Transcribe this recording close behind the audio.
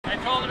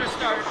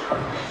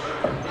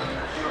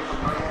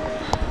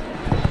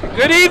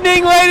Good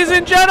evening, ladies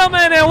and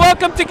gentlemen, and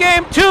welcome to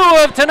Game 2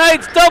 of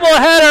tonight's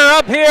doubleheader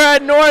up here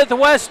at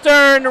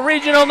Northwestern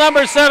Regional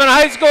Number 7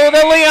 High School,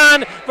 the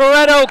Leon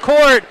Veretto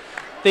Court.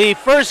 The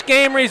first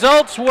game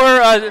results were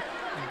a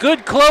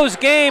good close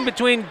game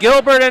between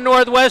Gilbert and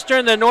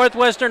Northwestern. The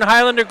Northwestern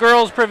Highlander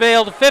girls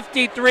prevailed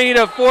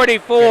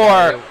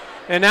 53-44.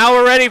 And now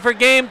we're ready for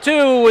Game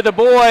 2 with the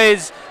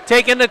boys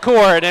taking the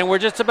court, and we're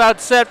just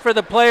about set for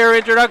the player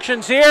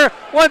introductions here.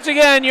 Once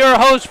again, your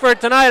host for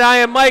tonight, I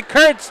am Mike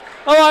Kurtz,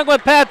 along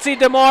with Patsy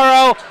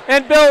DeMauro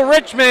and Bill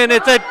Richmond.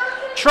 It's a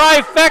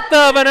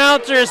trifecta of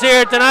announcers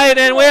here tonight,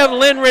 and we have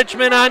Lynn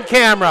Richmond on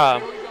camera.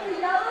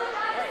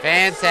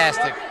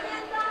 Fantastic.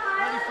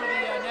 Ready for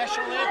the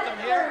national anthem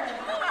here.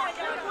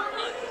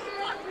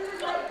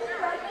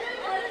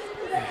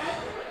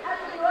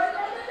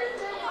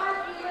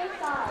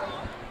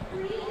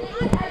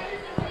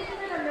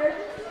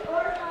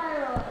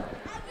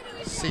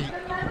 See,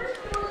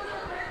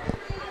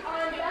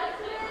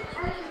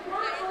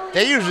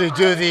 they usually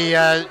do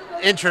the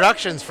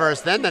introductions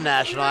first, then the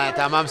national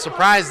anthem. I'm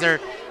surprised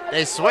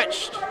they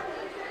switched.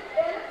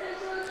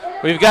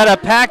 We've got a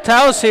packed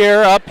house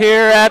here, up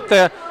here at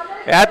the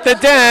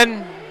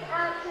den.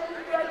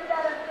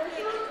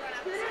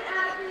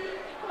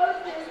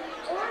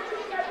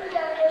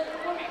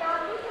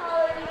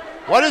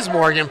 What is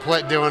Morgan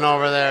Plitt doing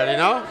over there? Do you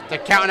know? They're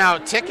counting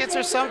out tickets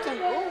or something?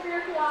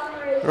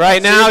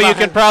 Right now, you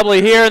can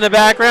probably hear in the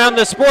background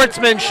the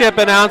sportsmanship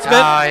announcement.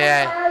 Oh,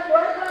 yeah.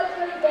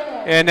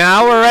 And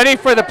now we're ready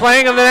for the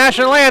playing of the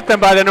national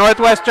anthem by the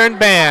Northwestern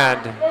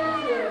Band.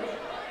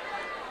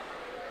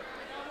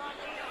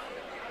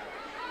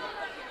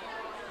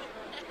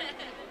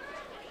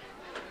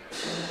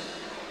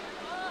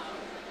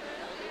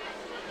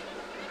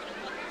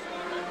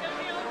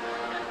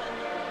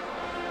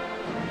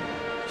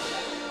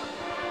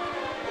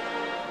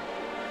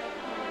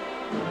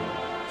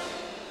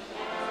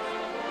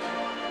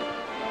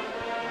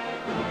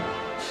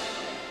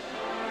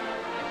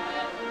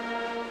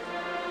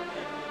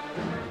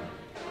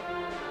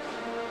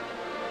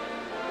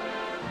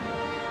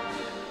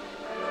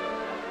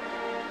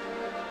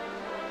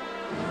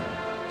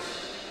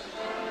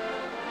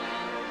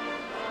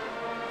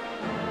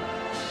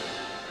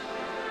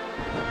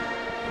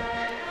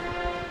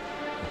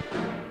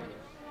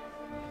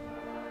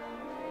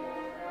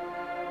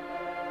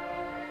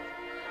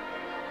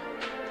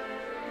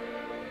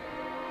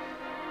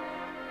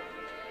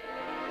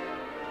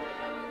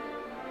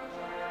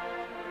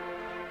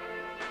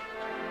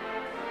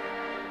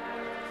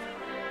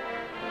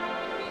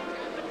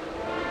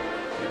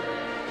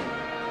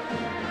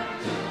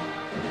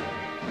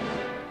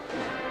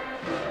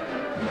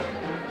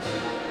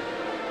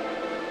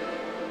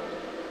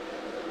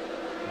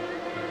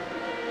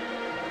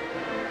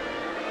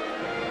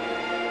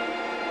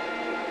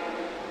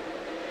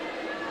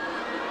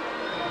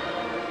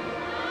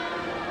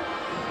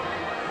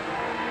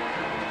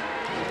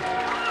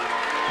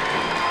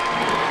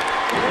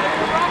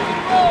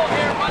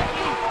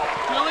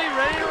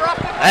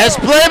 Let's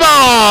play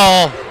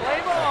ball.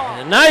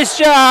 Nice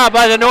job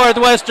by the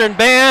Northwestern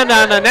Band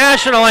on the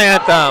national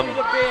anthem.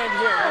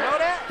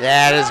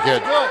 Yeah, it is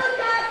good.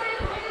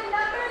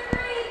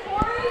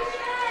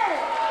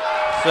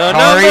 So Corey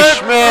number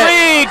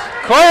 3,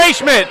 Corey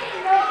Schmidt.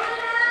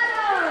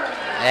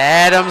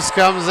 Adams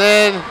comes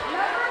in.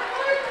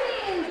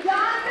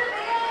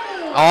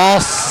 All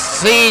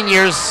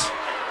seniors.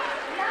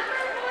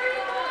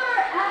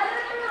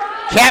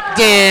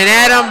 Captain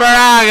Adam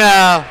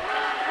Baraga.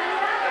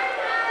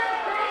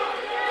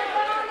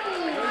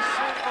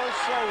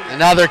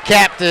 Another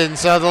captain,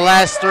 so the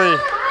last 3.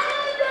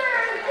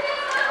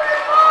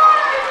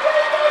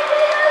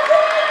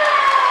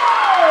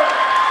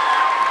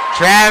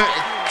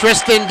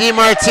 Tristan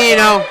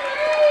DiMartino.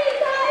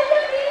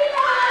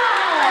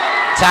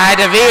 Ty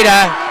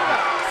DeVita,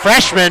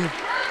 freshman.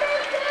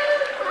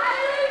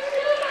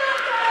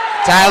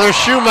 Tyler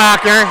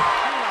Schumacher.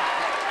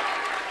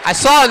 I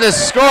saw in the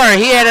score,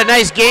 he had a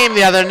nice game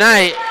the other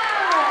night.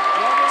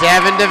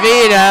 Devin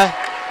DeVita.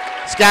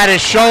 He's got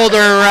his shoulder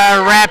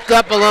wrapped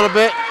up a little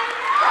bit.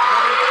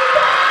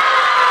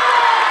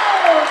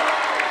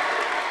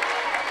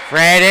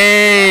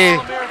 Freddie.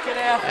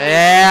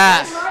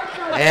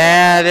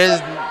 Yeah, there's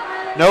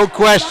no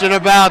question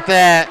about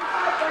that.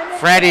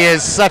 Freddie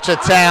is such a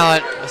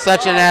talent,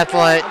 such an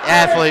athlete.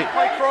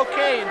 Play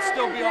croquet and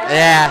still be all right.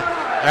 Yeah,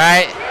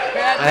 right?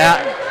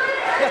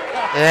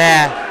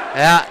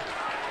 Yeah.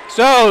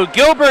 So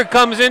Gilbert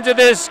comes into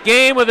this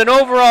game with an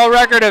overall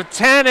record of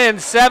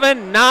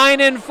 10-7,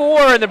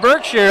 9-4 in the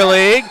Berkshire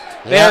League.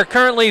 They are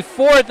currently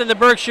 4th in the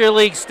Berkshire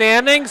League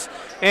standings.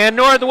 And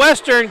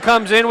Northwestern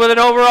comes in with an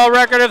overall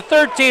record of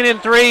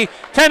 13-3,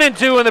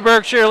 10-2 in the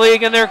Berkshire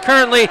League, and they're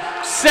currently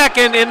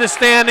 2nd in the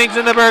standings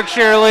in the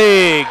Berkshire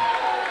League.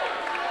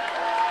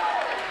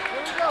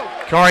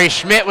 Corey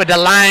Schmidt with the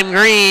lime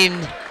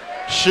green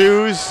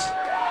shoes.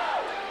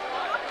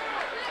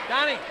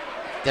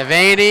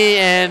 Devaney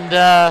and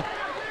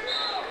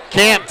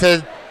Camp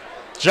to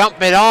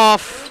jump it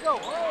off.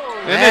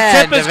 And the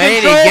tip is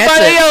controlled by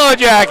the Yellow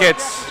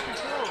Jackets.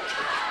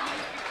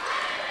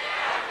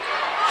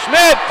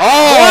 Schmidt.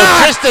 Oh,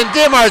 blocked. Tristan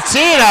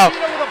DiMartino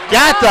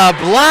got the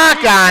block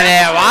on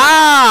it.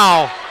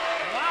 Wow.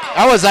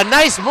 That was a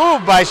nice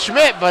move by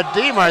Schmidt, but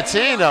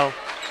DiMartino.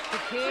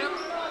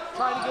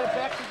 Trying to get it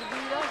back to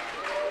DeVita.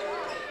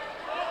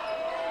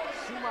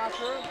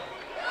 Schumacher.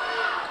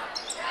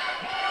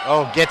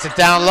 Oh, gets it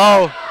down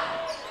low.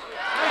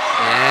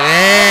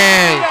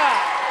 And in.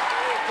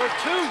 For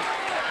two.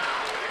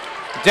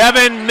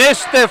 Devin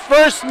missed the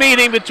first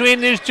meeting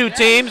between these two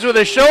teams with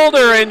a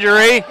shoulder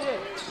injury.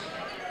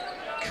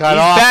 Cut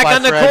He's off back by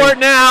on the Freddie. court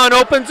now and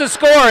opens the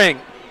scoring.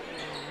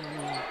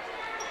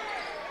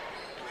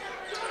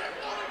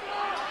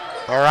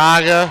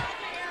 Baraga.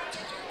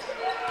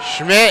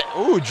 Schmidt.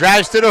 Ooh,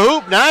 drives to the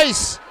hoop.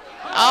 Nice.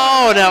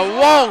 Oh, that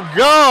won't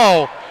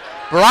go.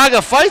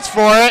 Baraga fights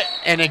for it,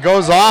 and it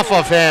goes off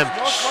of him.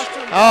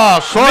 Oh,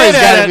 Corey's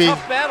got to be.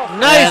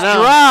 Nice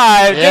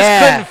drive. Just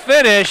couldn't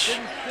finish.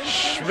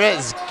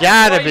 Schmidt's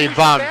got to be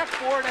bummed.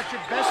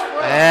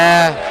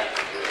 Yeah.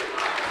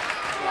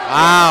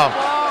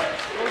 Wow.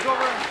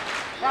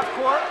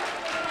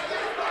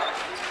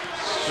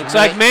 Looks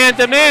like man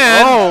to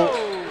man. Oh.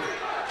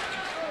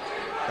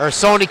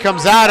 Sony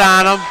comes out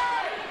on him.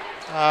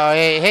 Oh,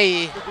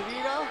 hey.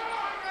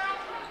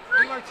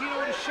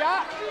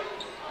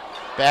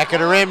 Back of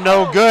the rim,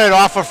 no good.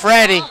 Off of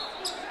Freddie.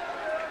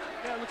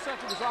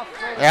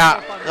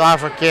 Yeah,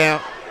 off of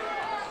Camp.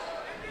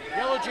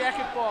 Yellow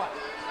Jacket ball.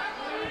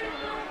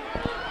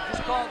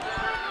 It's called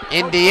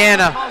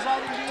Indiana. Calls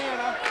out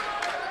Indiana.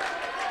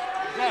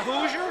 Is that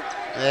Hoosier?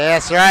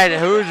 That's right,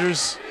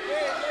 Hoosiers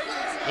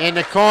in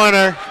the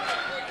corner.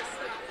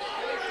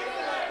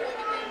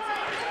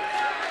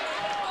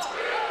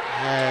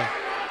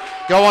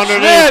 Go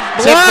underneath, Schmidt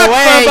tipped blocked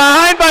away. from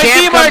behind by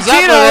Camp comes up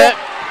DiMartino. with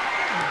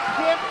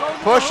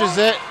it. Pushes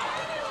it.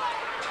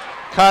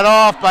 Cut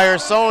off by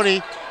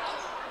Ursoni.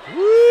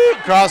 Woo,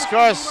 cross.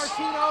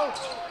 Martino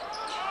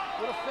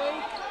with a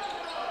fake.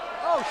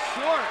 Oh,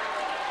 short.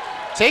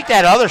 Take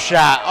that other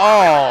shot.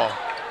 Oh.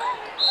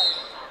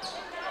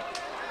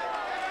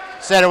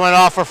 Said it went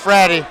off for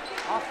Freddie.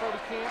 Off Freddie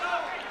Camp.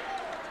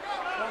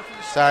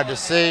 It's hard to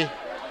see.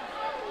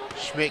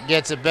 Schmidt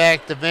gets it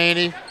back to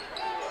Vaney.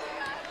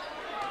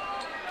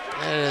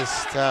 That is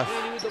tough.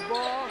 With the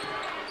ball.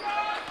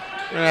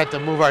 We're going to have to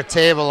move our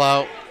table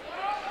out.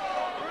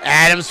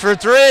 Adams for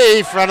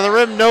three. Front of the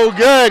rim, no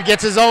good.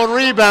 Gets his own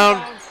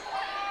rebound.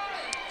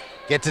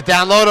 Gets it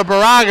down low to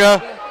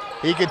Baraga.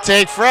 He could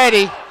take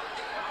Freddie.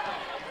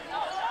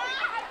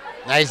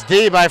 Nice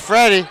D by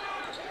Freddie.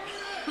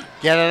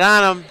 Get it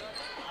on him.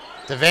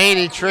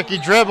 Devaney, tricky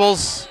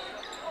dribbles.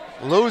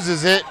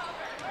 Loses it.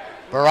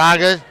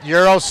 Baraga,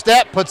 Euro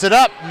step, puts it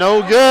up.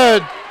 No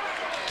good.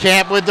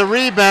 Camp with the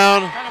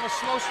rebound. Kind of a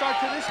slow start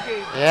to this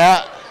game.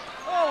 Yeah.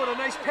 Oh, with a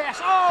nice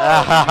pass. Oh,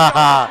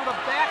 with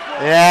a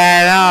backboard. Yeah,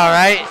 I know,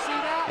 right? You see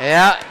that?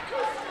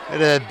 Yeah.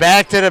 And then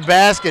back to the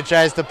basket,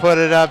 tries to put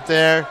it up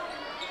there.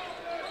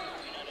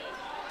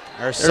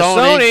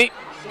 Ursoni,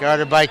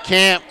 guarded by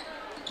Camp.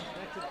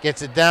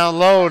 Gets it down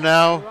low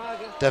now.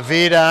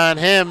 Davida on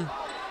him.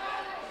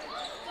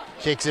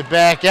 Kicks it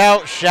back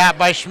out. Shot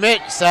by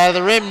Schmidt. Side of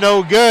the rim,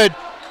 no good.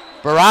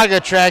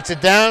 Baraga tracks it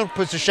down,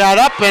 puts a shot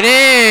up and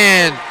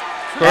in.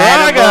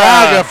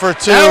 Baraga for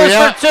two. That was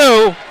for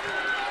two.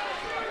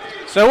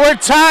 So we're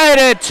tied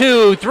at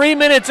 2, 3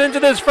 minutes into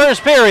this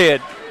first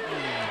period.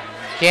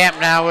 Camp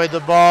now with the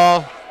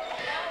ball.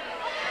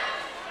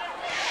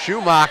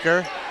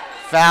 Schumacher,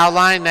 foul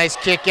line, nice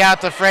kick out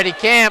to Freddie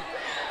Camp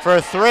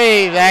for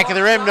three. Back of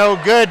the rim, no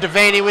good.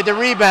 Devaney with the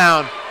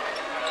rebound.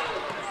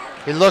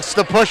 He looks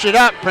to push it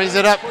up, brings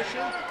it up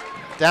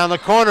down the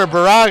corner.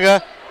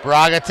 Baraga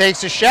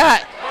takes a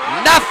shot.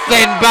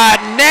 Nothing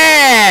but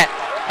net.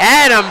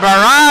 Adam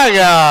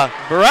Baraga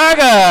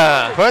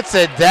puts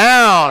it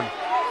down.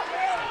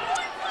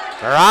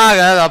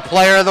 Baraga, the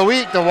player of the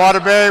week, the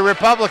Waterbury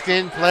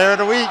Republican player of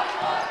the week.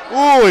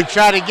 Ooh, he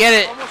tried to get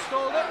it.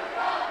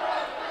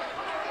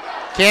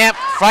 Camp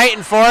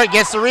fighting for it,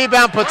 gets the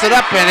rebound, puts it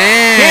up and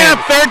in.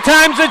 Camp, third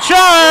time's a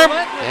charm.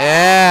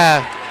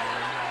 Yeah.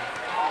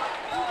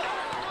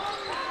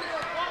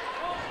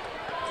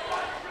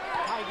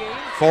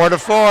 Four to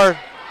four.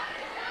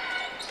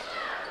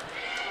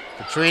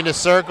 Between the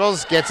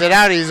circles, gets it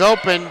out, he's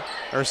open.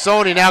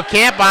 Ursoni now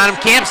Camp on him.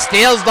 Camp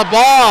steals the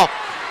ball.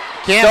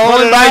 Camp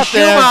Stolen by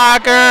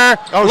Schumacher.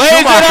 Oh, Lays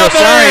Schumacher, it up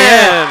sorry.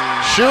 and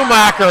Yeah.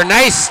 Schumacher,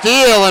 nice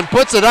steal and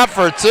puts it up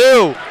for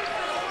two.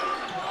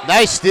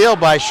 Nice steal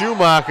by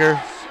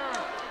Schumacher.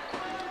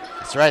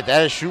 That's right,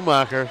 that is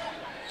Schumacher.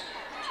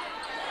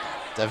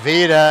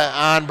 Davida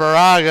on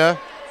Baraga.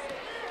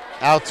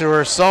 Out to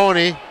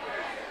Ursoni.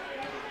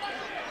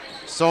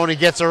 Sony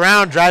gets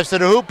around, drives to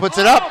the hoop, puts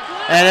it up,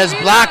 and is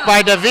blocked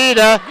by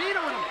Davida.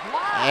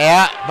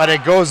 Yeah, but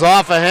it goes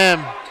off of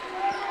him.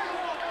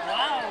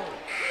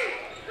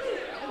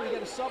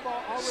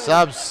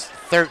 Subs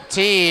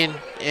 13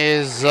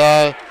 is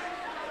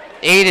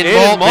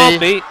Aiden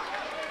Maltby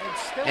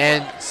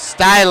and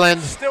Styland.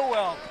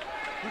 Stillwell.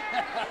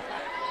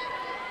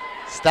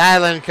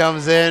 Stylen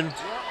comes in.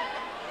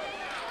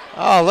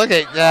 Oh, look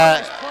at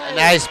that.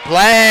 Nice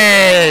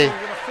play.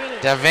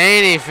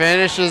 Devaney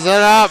finishes it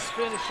up.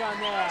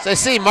 So I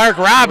see Mark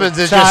Robbins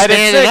is just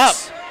standing up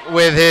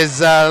with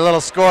his little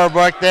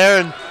scorebook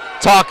there and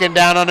talking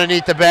down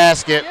underneath the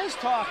basket. He is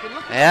talking.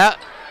 Look at Yeah.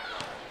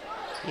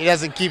 He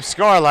doesn't keep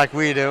score like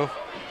we do.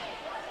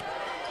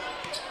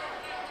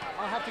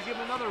 I'll have to give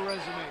him another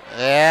resume.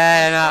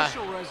 Yeah.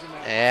 Special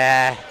resume.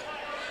 Yeah.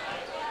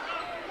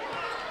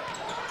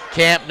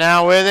 Camp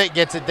now with it.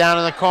 Gets it down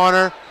in the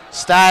corner.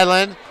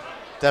 Stylen.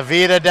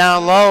 DeVita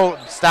down low.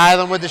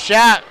 Stylen with the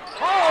shot.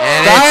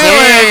 And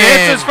Stylen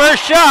hits his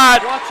first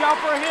shot. Watch out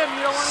for him.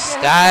 You don't want to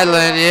get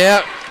Stylen,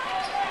 yep.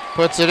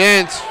 Puts it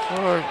in.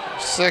 4,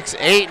 6,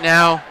 8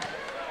 now.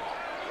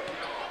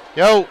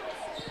 Yo.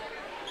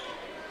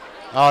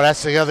 Oh,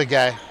 that's the other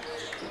guy.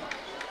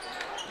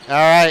 All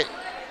right.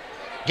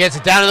 Gets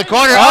it down in the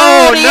corner.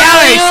 Oh, the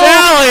nice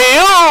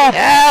alley-oop.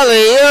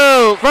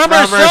 alley-oop. Alley-oop. From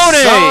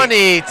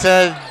Ersoni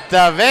to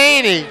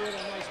Devaney.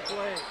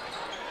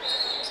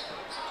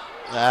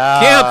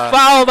 Camp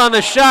fouled on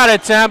the shot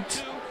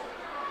attempt.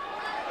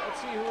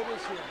 Let's see who it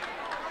is here.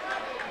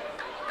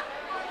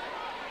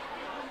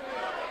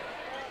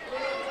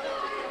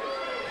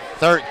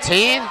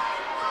 13?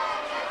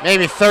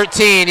 Maybe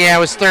 13. Yeah, it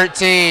was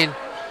 13.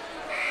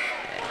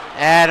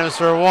 Adams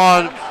for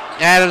 1.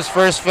 Adams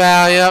first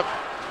foul, yep.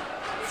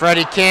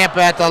 Freddie Camp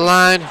at the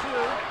line.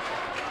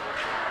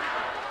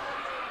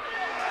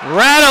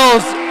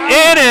 Reynolds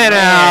in and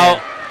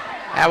out.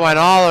 That went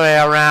all the way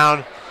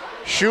around.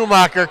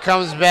 Schumacher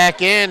comes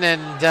back in,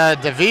 and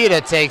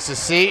DeVita takes a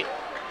seat.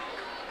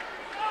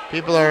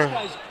 People are,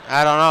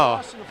 I don't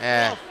know.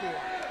 Yeah.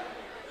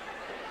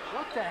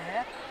 What the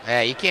heck?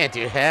 Yeah, you can't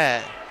do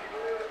that.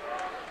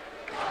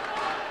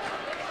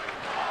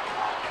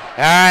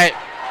 All right.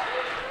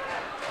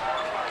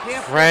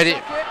 Camp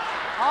Freddie.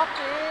 up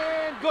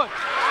and good.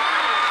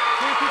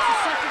 Camp hits the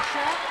second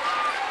shot.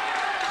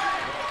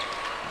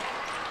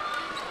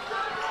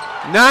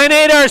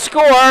 9-8 our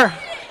score.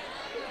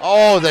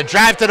 Oh, the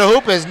drive to the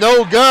hoop is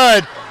no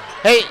good.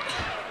 Hey,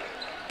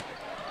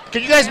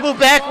 can you guys move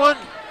back one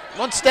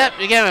step?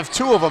 You gotta have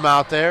 2 of them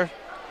out there.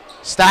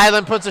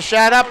 Stylen puts a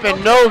shot up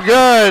and no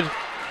good.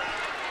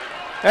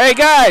 Hey,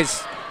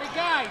 guys. Hey,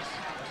 guys.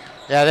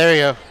 Yeah, there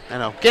you go. I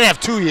know. Can't have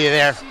 2 of you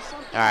there.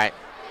 All right.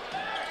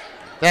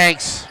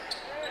 Thanks.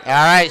 All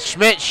right,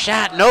 Schmidt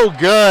shot no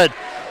good.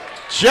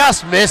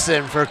 Just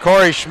missing for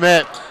Corey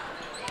Schmidt.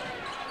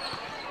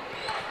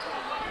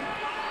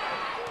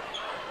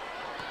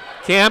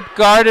 Camp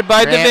guarded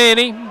by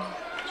Devaney.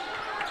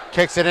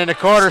 Kicks it in the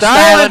quarter.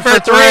 Stylen for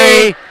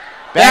 3.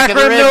 Back of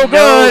the rim, rim, no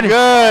good. No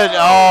good.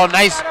 Oh,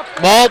 nice.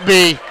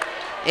 Maltby.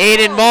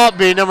 Aiden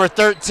Maltby, number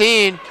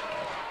 13.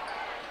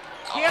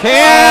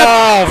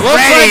 Camp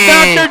looks like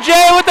Dr. J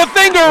with the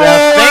finger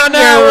roll on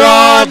that Finger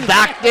roll, one.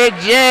 Dr.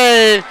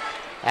 J.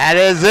 That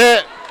is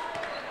it.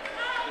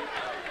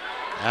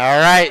 All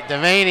right,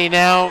 Devaney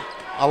now.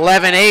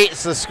 11-8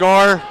 is the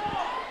score.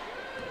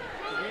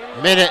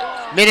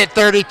 Minute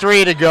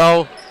 33 to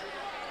go.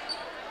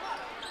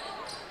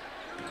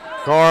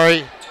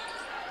 Corey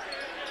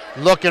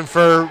looking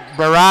for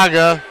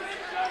Baraga.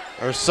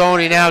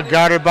 Ersoni now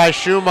guarded by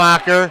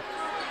Schumacher.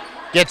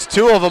 Gets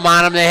 2 of them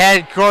on him. They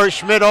had Corey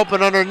Schmidt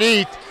open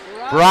underneath.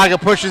 Baraga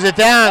pushes it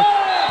down,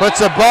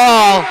 puts a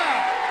ball,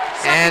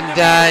 and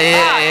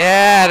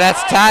yeah,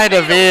 that's Ty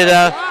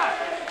DeVita.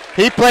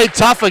 He played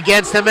tough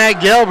against him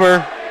at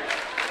Gilbert.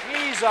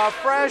 He's a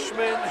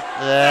freshman.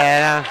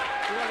 Yeah.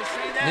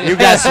 You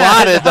got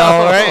swatted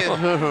though,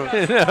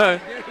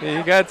 right?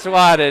 You got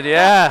swatted,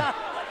 yeah.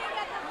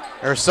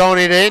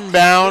 Ersoni to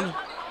inbound.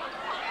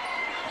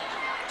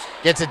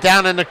 Gets it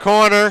down in the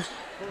corner.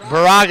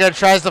 Baraga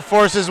tries to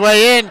force his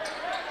way in.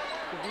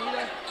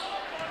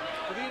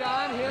 DeVita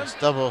on him. It's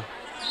double.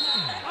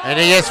 And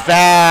he gets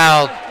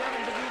fouled.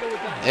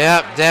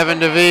 Yep, Devin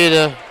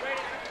DeVita.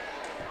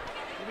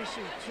 Let me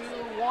see,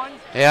 2-1.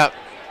 Yep.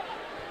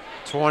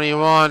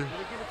 21.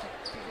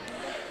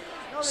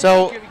 No,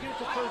 So, give it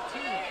to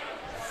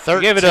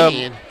 13. Give it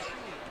a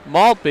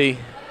Maltby.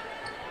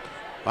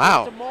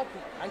 Wow. To Maltby.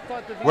 I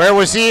thought DeVita. Where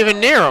was he even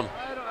near him?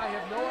 I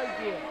have no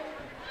idea.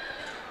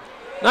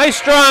 Nice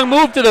strong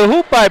move to the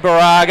hoop by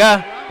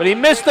Baraga, but he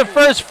missed the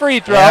first free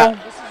throw. Yeah.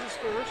 This is his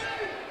first.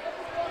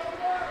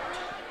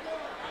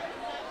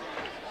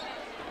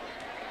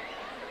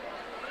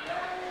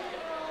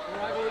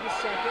 Baraga with his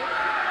second.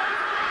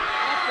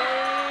 Up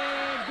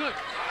and good.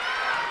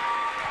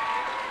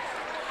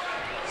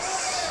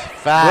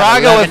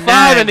 Baraga with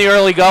 5 in the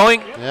early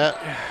going. Yep.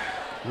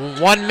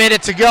 1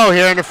 minute to go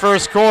here in the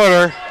first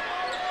quarter.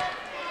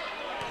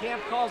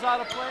 Camp calls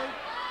out a play.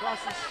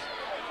 Crosses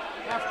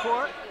half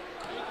court.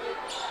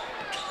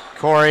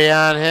 Corey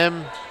on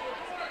him.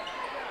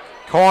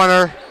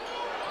 Corner.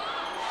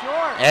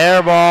 Short.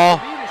 Air ball.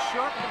 DeVita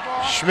short the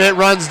ball. Schmidt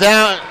runs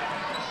down.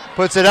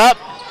 Puts it up.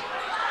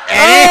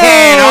 Oh,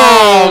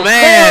 Oh,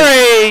 man.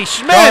 Corey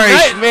Schmidt, Corey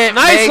Schmidt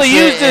nicely makes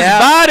used it, his yeah.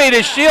 body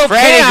to shield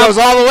Freddie Camp. goes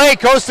all the way,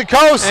 coast to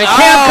coast. And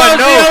Camp goes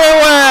the other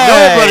way.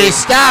 Nobody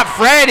stopped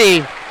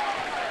Freddie.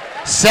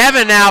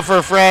 7 now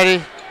for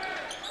Freddie.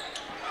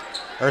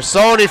 Or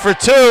Sony for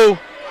 2.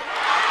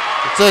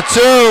 It's a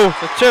 2.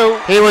 It's a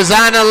 2. He was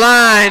on the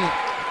line.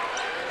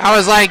 I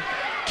was like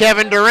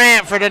Kevin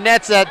Durant for the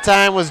Nets that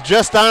time, was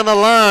just on the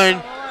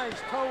line.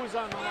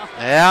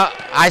 Yeah,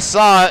 I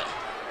saw it.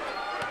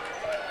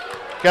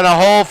 Got a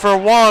hole for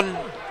 1.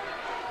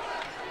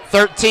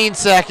 13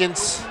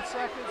 seconds.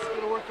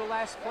 Gonna work the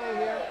last play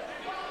here.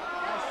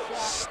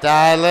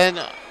 Styling.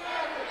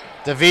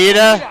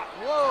 DeVita.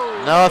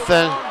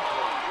 Nothing.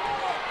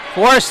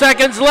 4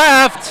 seconds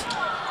left.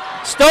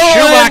 Stolen.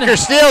 Schumacher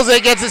steals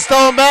it, gets it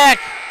stolen back.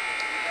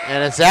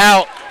 And it's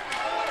out.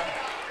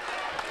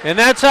 And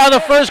that's how the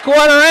first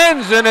quarter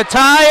ends, in a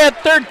tie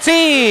at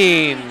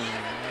 13.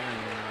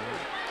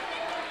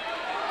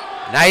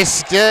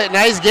 Nice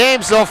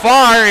game so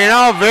far,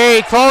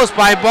 very close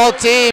by both teams.